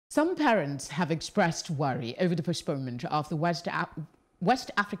Some parents have expressed worry over the postponement of the West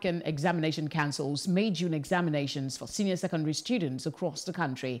African Examination Council's May-June examinations for senior secondary students across the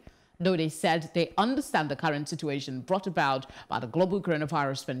country. Though they said they understand the current situation brought about by the global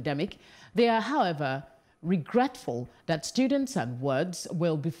coronavirus pandemic, they are, however, regretful that students and wards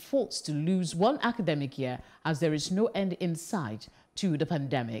will be forced to lose one academic year as there is no end in sight to the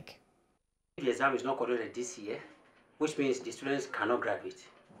pandemic. The exam is not conducted this year, which means the students cannot graduate.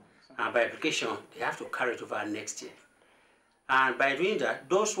 And by application, they have to carry it over next year. And by doing that,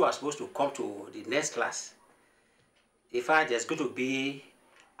 those who are supposed to come to the next class, in fact, there's going to be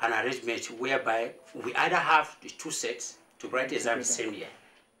an arrangement whereby we either have the two sets to write the exam the same year.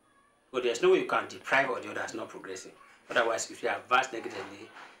 But there's no way you can deprive or the other is not progressing. Otherwise, if you advance negatively,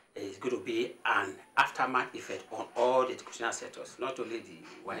 it's going to be an aftermath effect on all the educational sectors, not only the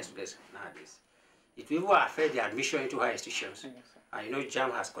WAEC students nowadays. It will even affect the admission into higher institutions. And you know,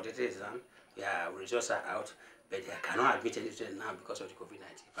 JAM has conducted exam, their results are out, but they cannot admit any student now because of the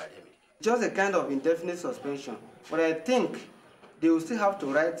COVID-19 pandemic. Just a kind of indefinite suspension. But I think they will still have to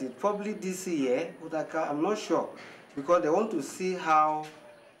write it probably this year, but I'm not sure, because they want to see how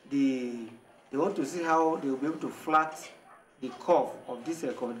they will be able to flat the curve of this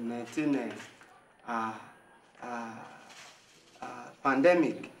COVID-19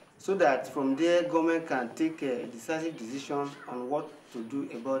 pandemic, so that from there government can take a decisive decision on what to do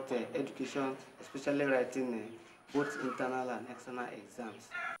about education, especially writing both internal and external exams.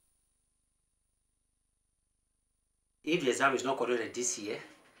 If the exam is not conducted this year,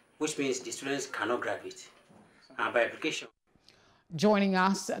 which means the students cannot graduate, and by application. Joining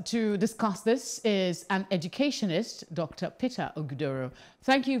us to discuss this is an educationist, Dr. Peter Ogudoro.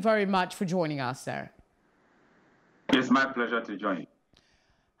 Thank you very much for joining us, sir. It's my pleasure to join.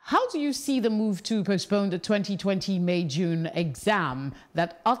 How do you see the move to postpone the 2020 May-June exam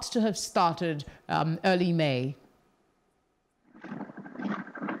that ought to have started early May?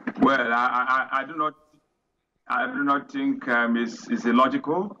 Well, I do not think it's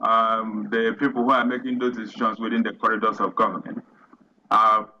illogical. The people who are making those decisions within the corridors of government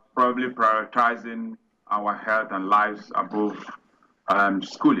are probably prioritizing our health and lives above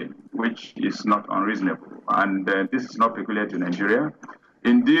schooling, which is not unreasonable. And this is not peculiar to Nigeria.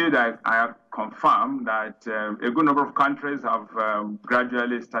 Indeed, I have confirmed that a good number of countries have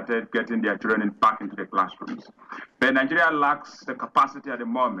gradually started getting their children back into the classrooms. But Nigeria lacks the capacity at the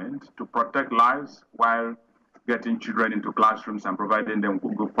moment to protect lives while getting children into classrooms and providing them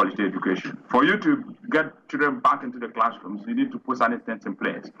good quality education. For you to get children back into the classrooms, you need to put certain things in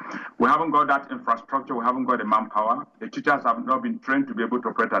place. We haven't got that infrastructure, we haven't got the manpower. The teachers have not been trained to be able to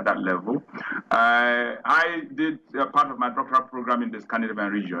operate at that level. I did part of my doctoral program in the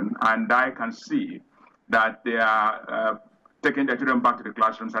Scandinavian region, and I can see that they are taking their children back to the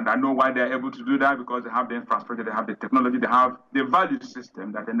classrooms, and I know why they're able to do that, because they have the infrastructure, they have the technology, they have the value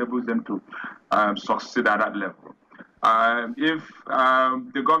system that enables them to succeed at that level. If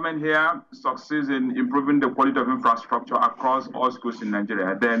the government here succeeds in improving the quality of infrastructure across all schools in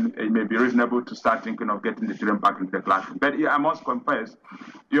Nigeria, then it may be reasonable to start thinking of getting the children back into the classroom. But I must confess,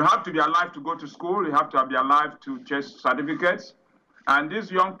 you have to be alive to go to school, you have to be alive to chase certificates, and these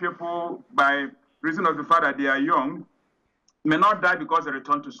young people, by reason of the fact that they are young, may not die because they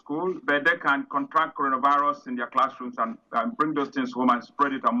return to school, but they can contract coronavirus in their classrooms and bring those things home and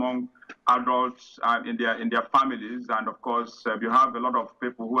spread it among adults in their families. And of course, you have a lot of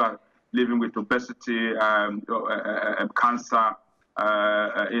people who are living with obesity, cancer,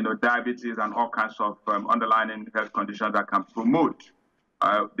 diabetes, and all kinds of underlying health conditions that can promote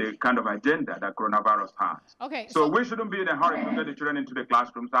the kind of agenda that coronavirus has. Okay. So we shouldn't be in a hurry to get the children into the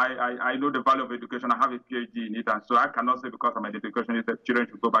classrooms. I know the value of education. I have a PhD in it, and so I cannot say because I'm an educationist that children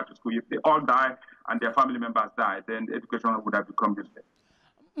should go back to school. If they all die and their family members die, then education would have become useless.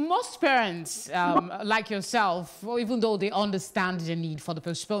 Most parents, like yourself, even though they understand the need for the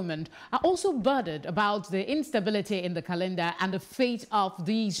postponement, are also burdened about the instability in the calendar and the fate of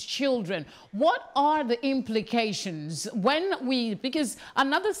these children. What are the implications because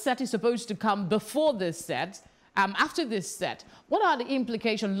another set is supposed to come before this set, after this set. What are the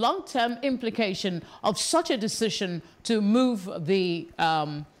implications, long-term implication of such a decision to move the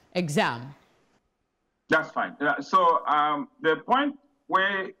exam? That's fine. So the point we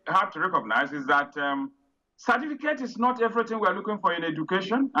have to recognize is that certificate is not everything we're looking for in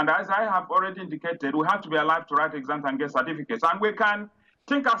education. And as I have already indicated, we have to be alive to write exams and get certificates. And we can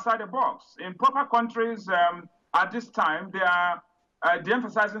think outside the box. In proper countries, at this time, they are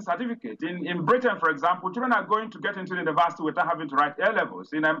de-emphasizing certificate. In Britain, for example, children are going to get into the university without having to write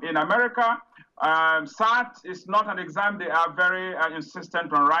A-levels. In America, SAT is not an exam they are very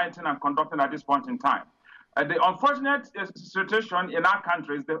insistent on writing and conducting at this point in time. The unfortunate situation in our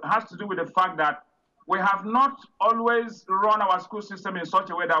countries has to do with the fact that we have not always run our school system in such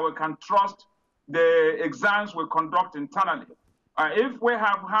a way that we can trust the exams we conduct internally. If we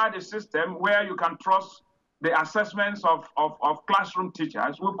have had a system where you can trust the assessments of classroom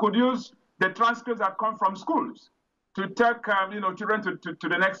teachers, we could use the transcripts that come from schools to take children to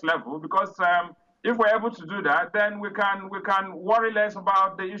the next level, because if we're able to do that, then we can worry less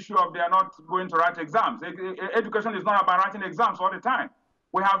about the issue of they are not going to write exams. Education is not about writing exams all the time.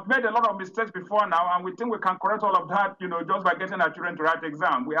 We have made a lot of mistakes before now, and we think we can correct all of that, just by getting our children to write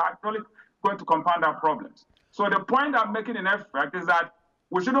exams. We are actually going to compound our problems. So the point I'm making in effect is that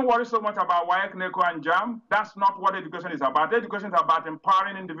we shouldn't worry so much about WAEC, NECO, and JAM. That's not what education is about. Education is about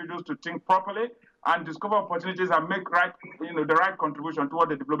empowering individuals to think properly and discover opportunities and make the right contribution toward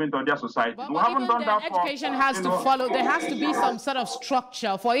the development of their society. But we haven't done that education has to follow. There has to be some sort of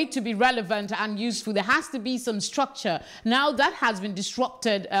structure for it to be relevant and useful. There has to be some structure. Now that has been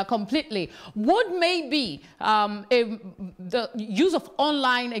disrupted completely. Would maybe the use of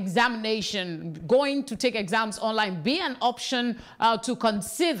online examination, going to take exams online, be an option to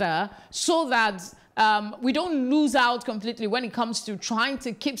consider, so that we don't lose out completely when it comes to trying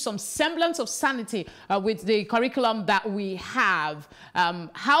to keep some semblance of sanity with the curriculum that we have?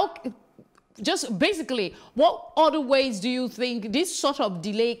 Just basically, what other ways do you think this sort of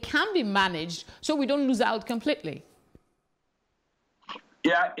delay can be managed so we don't lose out completely?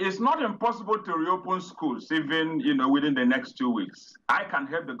 Yeah, it's not impossible to reopen schools even, within the next 2 weeks. I can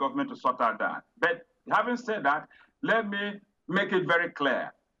help the government to sort out that. But having said that, let me make it very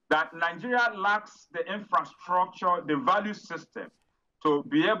clear that Nigeria lacks the infrastructure, the value system to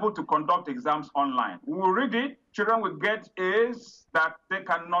be able to conduct exams online. We will read it, children will get A's that they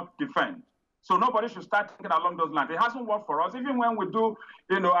cannot defend. So nobody should start thinking along those lines. It hasn't worked for us. Even when we do,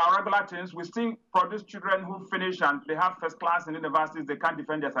 our regular things, we still produce children who finish and they have first class in universities, they can't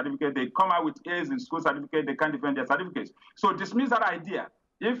defend their certificate. They come out with A's in school certificate, they can't defend their certificates. So dismiss that idea.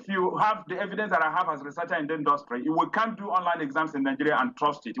 If you have the evidence that I have as a researcher in the industry, we can't do online exams in Nigeria and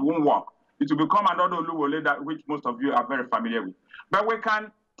trust it. It won't work. It will become another Oluwole that which most of you are very familiar with. But we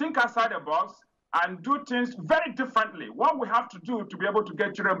can think outside the box and do things very differently. What we have to do to be able to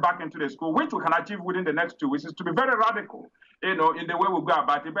get children back into the school, which we can achieve within the next 2 weeks, is to be very radical, in the way we go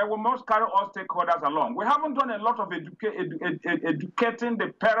about it. But we must carry all stakeholders along. We haven't done a lot of educating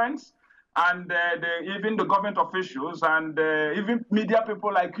the parents and even the government officials and even media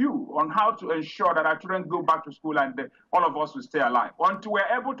people like you on how to ensure that our children go back to school and all of us will stay alive. Until we're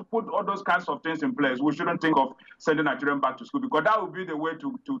able to put all those kinds of things in place, we shouldn't think of sending our children back to school, because that would be the way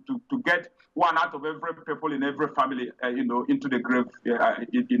to get one out of every people in every family, into the grave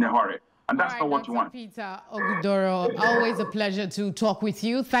in a hurry. And that's not what you want. Peter Ogudoro, always a pleasure to talk with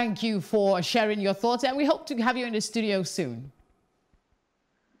you. Thank you for sharing your thoughts, and we hope to have you in the studio soon.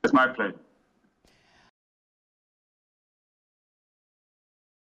 It's my pleasure.